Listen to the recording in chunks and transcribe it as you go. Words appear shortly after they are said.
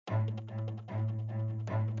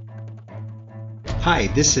Hi,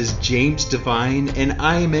 this is James Devine, and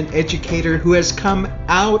I am an educator who has come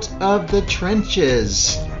out of the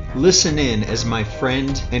trenches. Listen in as my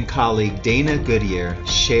friend and colleague Dana Goodyear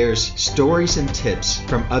shares stories and tips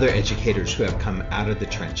from other educators who have come out of the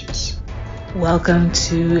trenches. Welcome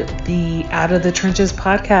to the Out of the Trenches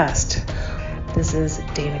podcast. This is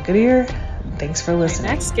Dana Goodyear. Thanks for listening.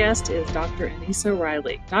 My next guest is Dr. Anissa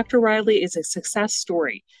Reilly. Dr. Reilly is a success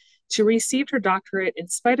story. She received her doctorate in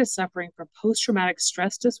spite of suffering from post-traumatic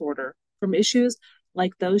stress disorder from issues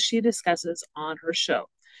like those she discusses on her show.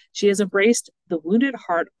 She has embraced the wounded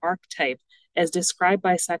heart archetype as described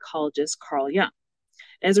by psychologist Carl Jung.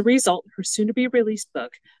 As a result, her soon-to-be released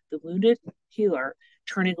book, The Wounded Healer,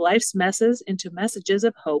 Turning Life's Messes into Messages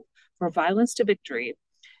of Hope for Violence to Victory,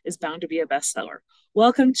 is bound to be a bestseller.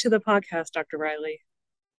 Welcome to the podcast, Dr. Reilly.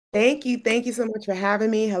 Thank you. Thank you so much for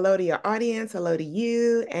having me. Hello to your audience. Hello to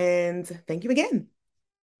you. And thank you again.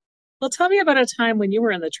 Well, tell me about a time when you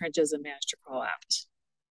were in the trenches and managed to crawl out.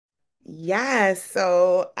 Yes.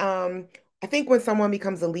 So I think when someone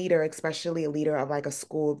becomes a leader, especially a leader of like a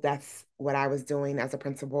school, that's what I was doing as a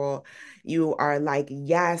principal. You are like,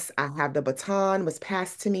 yes, I have the baton was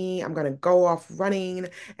passed to me. I'm going to go off running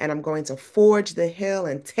and I'm going to forge the hill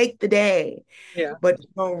and take the day. Yeah. But you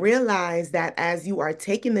don't realize that as you are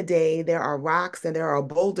taking the day, there are rocks and there are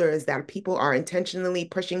boulders that people are intentionally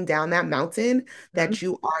pushing down that mountain Mm-hmm. that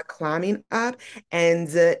you are climbing up. And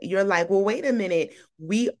you're like, well, wait a minute.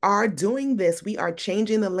 We are doing this. We are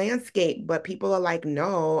changing the landscape. But people are like,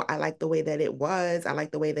 no, I like the way that it was. I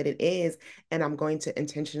like the way that it is. And I'm going to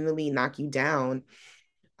intentionally knock you down.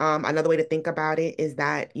 Another way to think about it is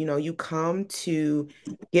that, you come to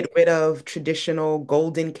get rid of traditional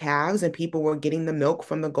golden calves and people were getting the milk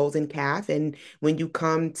from the golden calf. And when you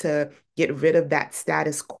come to get rid of that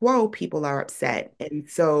status quo, people are upset. And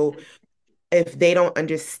so if they don't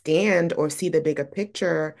understand or see the bigger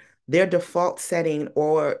picture, their default setting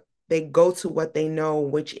or they go to what they know,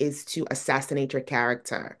 which is to assassinate your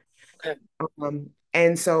character. Okay.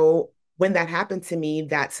 And so when that happened to me,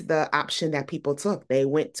 that's the option that people took. They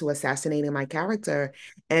went to assassinating my character.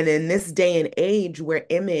 And in this day and age where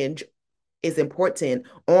image is important,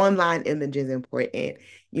 online image is important,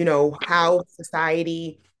 how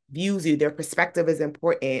society views you, their perspective is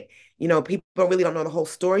important. People really don't know the whole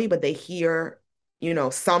story, but they hear,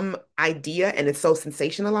 some idea and it's so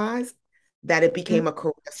sensationalized that it became a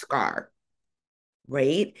career scar.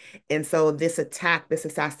 Right. And so this attack, this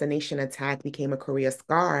assassination attack became a career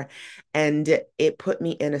scar. And it put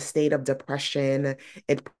me in a state of depression.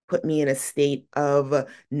 It put me in a state of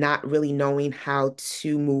not really knowing how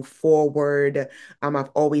to move forward. I've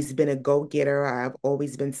always been a go-getter. I've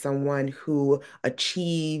always been someone who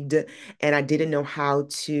achieved, and I didn't know how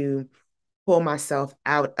to pull myself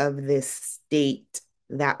out of this state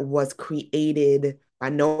that was created by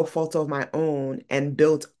no fault of my own and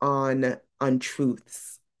built on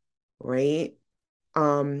untruths, right?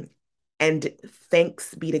 Um, and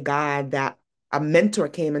thanks be to God that a mentor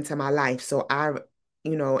came into my life. So I,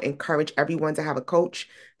 encourage everyone to have a coach,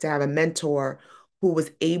 to have a mentor who was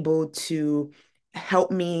able to help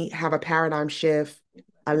me have a paradigm shift,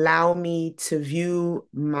 allow me to view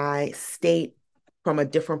my state from a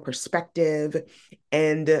different perspective,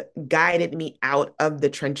 and guided me out of the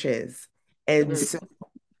trenches. And so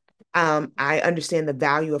I understand the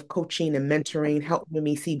value of coaching and mentoring, helping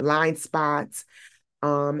me see blind spots.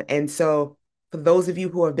 And so for those of you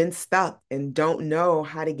who have been stuck and don't know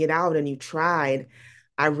how to get out and you tried,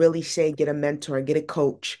 I really say get a mentor, get a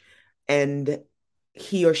coach, and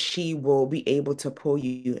he or she will be able to pull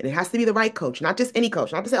you. And it has to be the right coach, not just any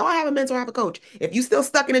coach. Not to say, oh, I have a mentor, I have a coach. If you still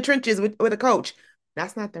stuck in the trenches with a coach,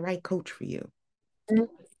 that's not the right coach for you.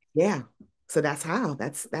 Yeah. So that's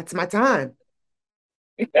my time.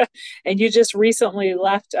 And you just recently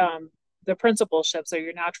left the principalship, so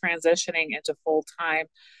you're now transitioning into full-time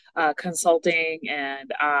consulting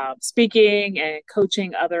and speaking and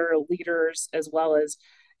coaching other leaders as well as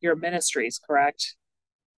your ministries, correct?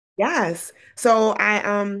 Yes. So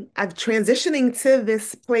I'm transitioning to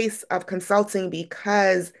this place of consulting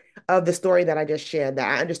because of the story that I just shared, that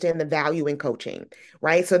I understand the value in coaching,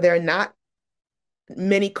 right? So there are not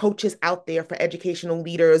many coaches out there for educational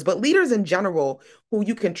leaders, but leaders in general who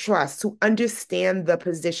you can trust, who understand the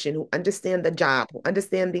position, who understand the job, who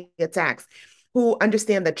understand the attacks, who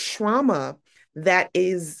understand the trauma that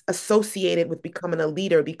is associated with becoming a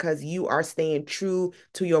leader because you are staying true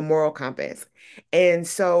to your moral compass. And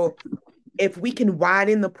so if we can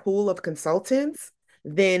widen the pool of consultants,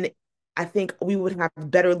 then I think we would have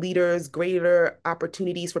better leaders, greater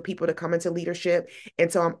opportunities for people to come into leadership.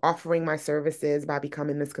 And so I'm offering my services by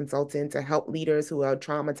becoming this consultant to help leaders who are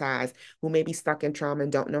traumatized, who may be stuck in trauma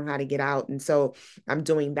and don't know how to get out. And so I'm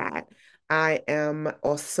doing that. I am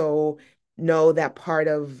also know that part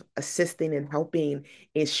of assisting and helping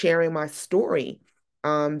is sharing my story.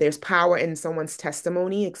 There's power in someone's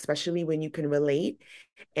testimony, especially when you can relate.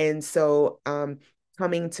 And so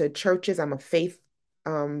coming to churches, I'm a faith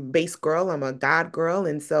based girl, I'm a God girl.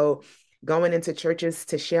 And so going into churches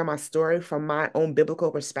to share my story from my own biblical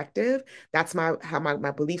perspective, that's my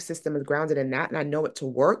belief system is grounded in that. And I know it to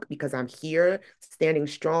work because I'm here standing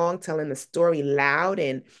strong, telling the story loud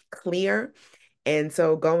and clear. And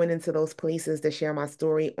so going into those places to share my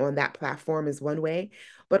story on that platform is one way.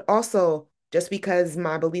 But also, just because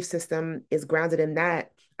my belief system is grounded in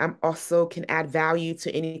that, I'm also can add value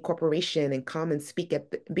to any corporation and come and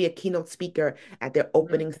be a keynote speaker at their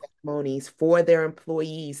opening ceremonies for their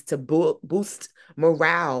employees to boost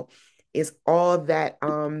morale is all that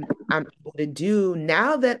I'm able to do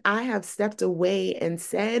now that I have stepped away and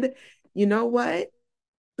said, you know what?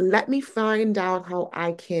 Let me find out how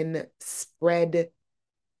I can spread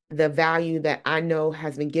the value that I know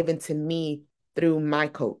has been given to me through my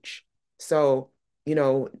coach. So, you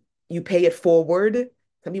know, you pay it forward.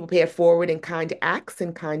 Some people pay it forward in kind acts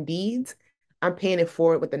and kind deeds. I'm paying it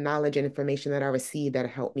forward with the knowledge and information that I received that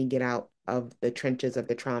helped me get out of the trenches of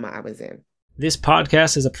the trauma I was in. This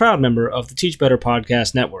podcast is a proud member of the Teach Better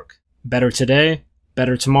Podcast Network. Better today,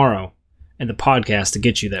 better tomorrow, and the podcast to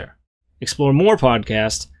get you there. Explore more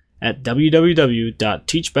podcasts at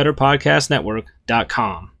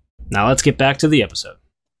www.teachbetterpodcastnetwork.com. Now let's get back to the episode.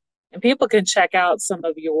 And people can check out some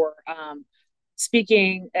of your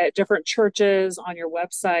speaking at different churches on your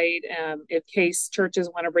website in case churches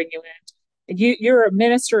want to bring you in. And you're a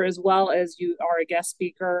minister as well as you are a guest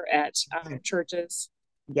speaker at churches.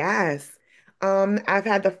 Yes. I've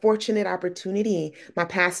had the fortunate opportunity. My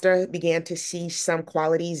pastor began to see some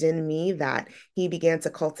qualities in me that he began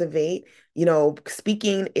to cultivate. You know,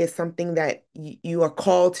 speaking is something that you are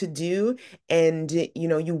called to do, and you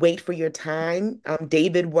know, you wait for your time.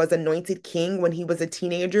 David was anointed king when he was a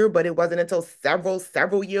teenager, but it wasn't until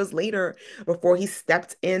several years later before he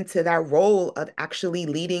stepped into that role of actually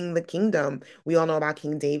leading the kingdom. We all know about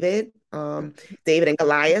King David, David and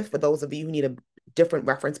Goliath, for those of you who need a different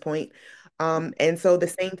reference point. And so the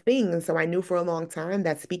same thing. And so I knew for a long time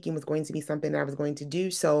that speaking was going to be something that I was going to do.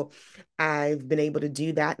 So I've been able to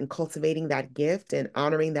do that and cultivating that gift and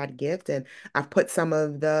honoring that gift. And I've put some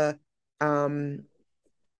of the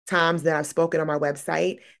times that I've spoken on my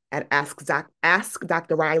website at Ask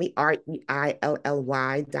Dr. Reilly, REILLY.com.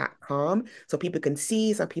 So people can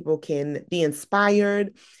see, some people can be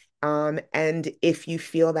inspired. And if you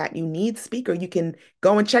feel that you need speaker, you can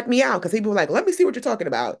go and check me out because people are like, let me see what you're talking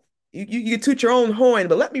about. You toot your own horn,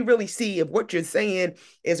 but let me really see if what you're saying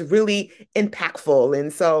is really impactful.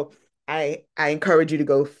 And so I encourage you to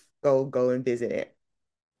go and visit it.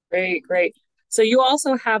 Great, great. So you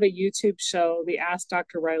also have a YouTube show, the Ask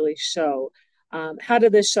Dr. Reilly Show. How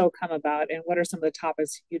did this show come about, and what are some of the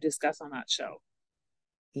topics you discuss on that show?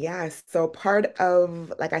 Yes. So part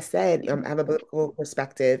of, like I said, I have a biblical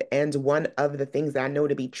perspective, and one of the things that I know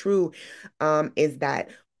to be true, is that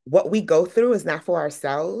what we go through is not for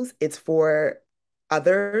ourselves, it's for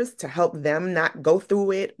others to help them not go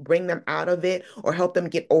through it, bring them out of it, or help them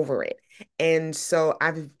get over it. And so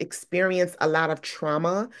I've experienced a lot of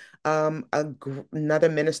trauma. Another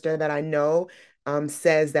minister that I know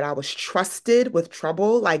says that I was trusted with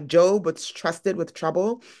trouble, like Job was trusted with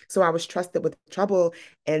trouble. So I was trusted with trouble.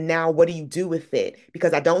 And now what do you do with it?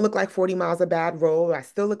 Because I don't look like 40 miles a bad road. I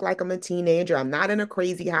still look like I'm a teenager. I'm not in a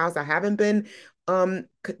crazy house. I haven't been I'm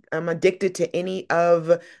addicted to any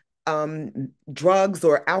of drugs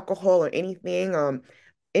or alcohol or anything.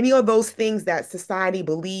 Any of those things that society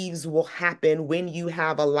believes will happen when you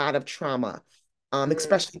have a lot of trauma,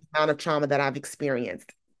 especially the amount of trauma that I've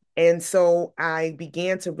experienced. And so I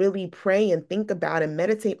began to really pray and think about and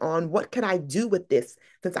meditate on what could I do with this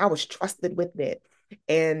since I was trusted with it.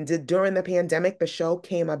 And during the pandemic, the show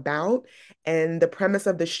came about. And the premise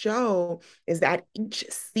of the show is that each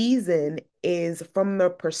season is from the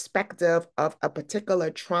perspective of a particular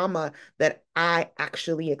trauma that I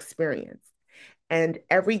actually experienced. And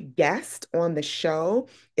every guest on the show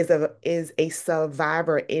is a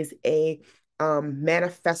survivor, is a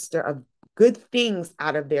manifester of good things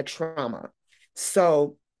out of their trauma.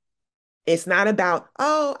 So it's not about,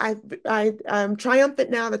 oh, I'm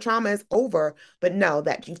triumphant now, the trauma is over, but no,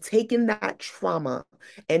 that you've taken that trauma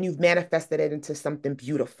and you've manifested it into something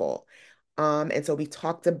beautiful. And so we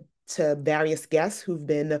talked to various guests who've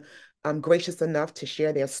been gracious enough to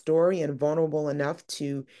share their story and vulnerable enough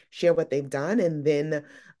to share what they've done. And then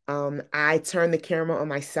I turn the camera on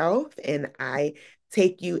myself and I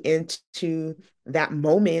take you into that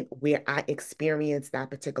moment where I experienced that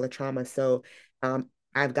particular trauma. So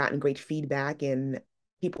I've gotten great feedback, and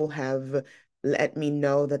people have let me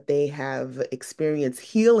know that they have experienced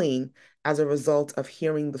healing as a result of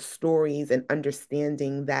hearing the stories and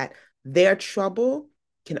understanding that their trouble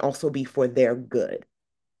can also be for their good.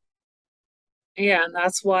 Yeah, and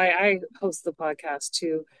that's why I host the podcast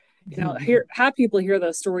too. Have people hear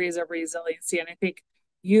those stories of resiliency. And I think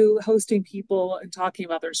you hosting people and talking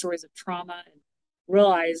about their stories of trauma and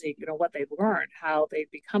realizing, what they've learned, how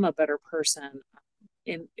they've become a better person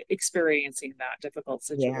in experiencing that difficult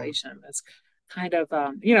Yeah. situation. It's kind of,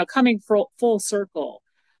 coming full circle.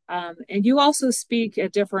 And you also speak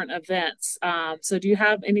at different events. So do you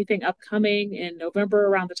have anything upcoming in November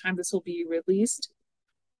around the time this will be released?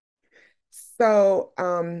 So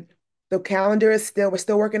the calendar is we're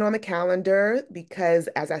still working on the calendar because,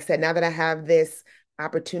 as I said, now that I have this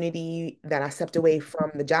opportunity that I stepped away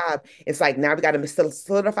from the job, it's like now we got to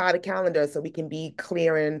solidify the calendar so we can be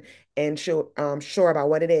clear and sure about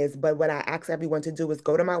what it is. But what I ask everyone to do is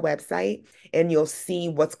go to my website and you'll see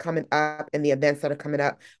what's coming up and the events that are coming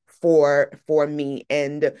up for me,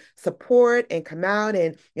 and support and come out.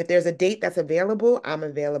 And if there's a date that's available, I'm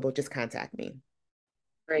available. Just contact me.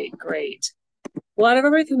 Great, great. Well, out of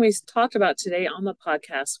everything we talked about today on the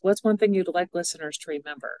podcast, what's one thing you'd like listeners to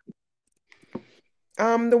remember?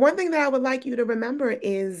 The one thing that I would like you to remember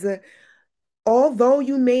is, although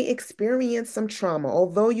you may experience some trauma,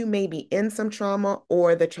 although you may be in some trauma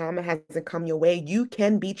or the trauma hasn't come your way, you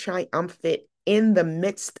can be triumphant in the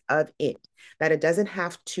midst of it. That it doesn't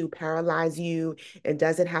have to paralyze you, it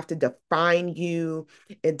doesn't have to define you,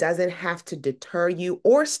 it doesn't have to deter you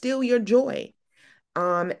or steal your joy.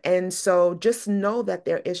 And so just know that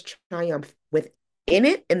there is triumph within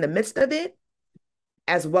it, in the midst of it,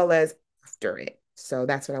 as well as after it. So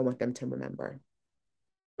that's what I want them to remember.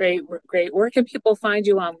 Great, great. Where can people find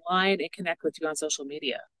you online and connect with you on social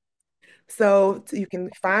media? So you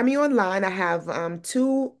can find me online. I have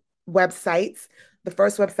two websites. The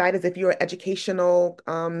first website is if you're an educational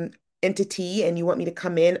entity and you want me to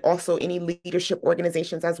come in, also any leadership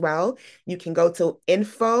organizations as well. You can go to you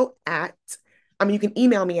can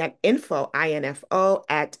email me at info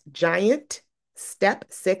at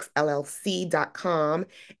giantstep6llc.com.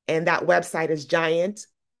 And that website is giant,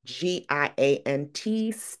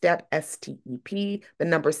 GIANT, step STEP, the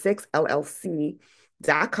number 6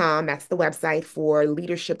 LLC.com. That's the website for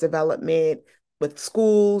leadership development with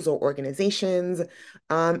schools or organizations.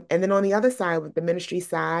 And then on the other side, with the ministry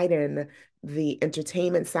side and the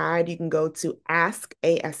entertainment side, you can go to ask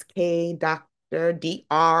Dr. Dr.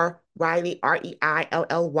 Reilly,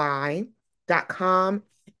 REILLY.com.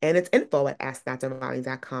 And it's info at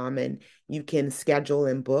askdrreilly.com. And you can schedule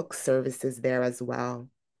and book services there as well.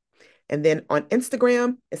 And then on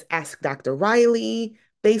Instagram, it's Ask Dr. Reilly.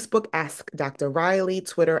 Facebook, Ask Dr. Reilly.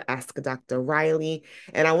 Twitter, Ask Dr. Reilly.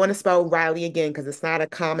 And I want to spell Reilly again because it's not a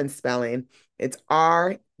common spelling. It's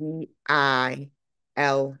REILLY.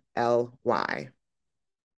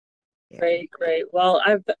 Yeah. Great, great. Well,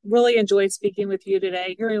 I've really enjoyed speaking with you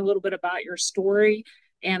today, hearing a little bit about your story.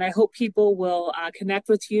 And I hope people will connect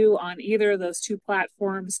with you on either of those two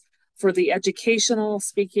platforms for the educational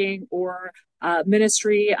speaking or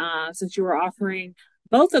ministry, since you are offering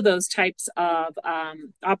both of those types of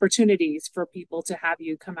opportunities for people to have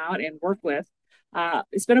you come out and work with.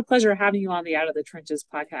 It's been a pleasure having you on the Out of the Trenches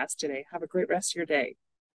podcast today. Have a great rest of your day.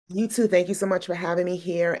 You too. Thank you so much for having me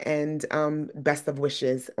here, and best of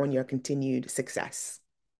wishes on your continued success.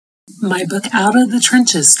 My book, Out of the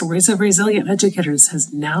Trenches, Stories of Resilient Educators,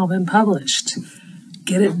 has now been published.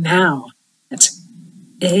 Get it now at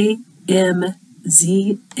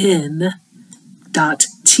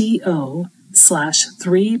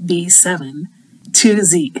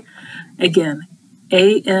amzn.to/3b7-2z. Again,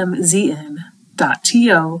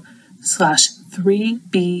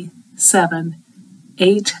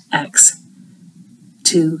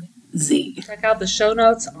 amzn.to/3b7-8x2z. Check out the show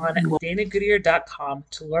notes on danagoodyear.com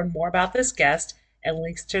to learn more about this guest and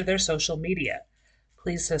links to their social media.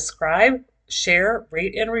 Please subscribe, share,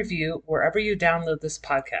 rate, and review wherever you download this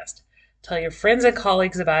podcast. Tell your friends and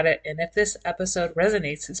colleagues about it, and if this episode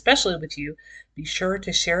resonates especially with you, be sure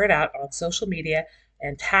to share it out on social media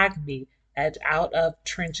and tag me at Out of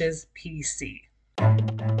Trenches PC.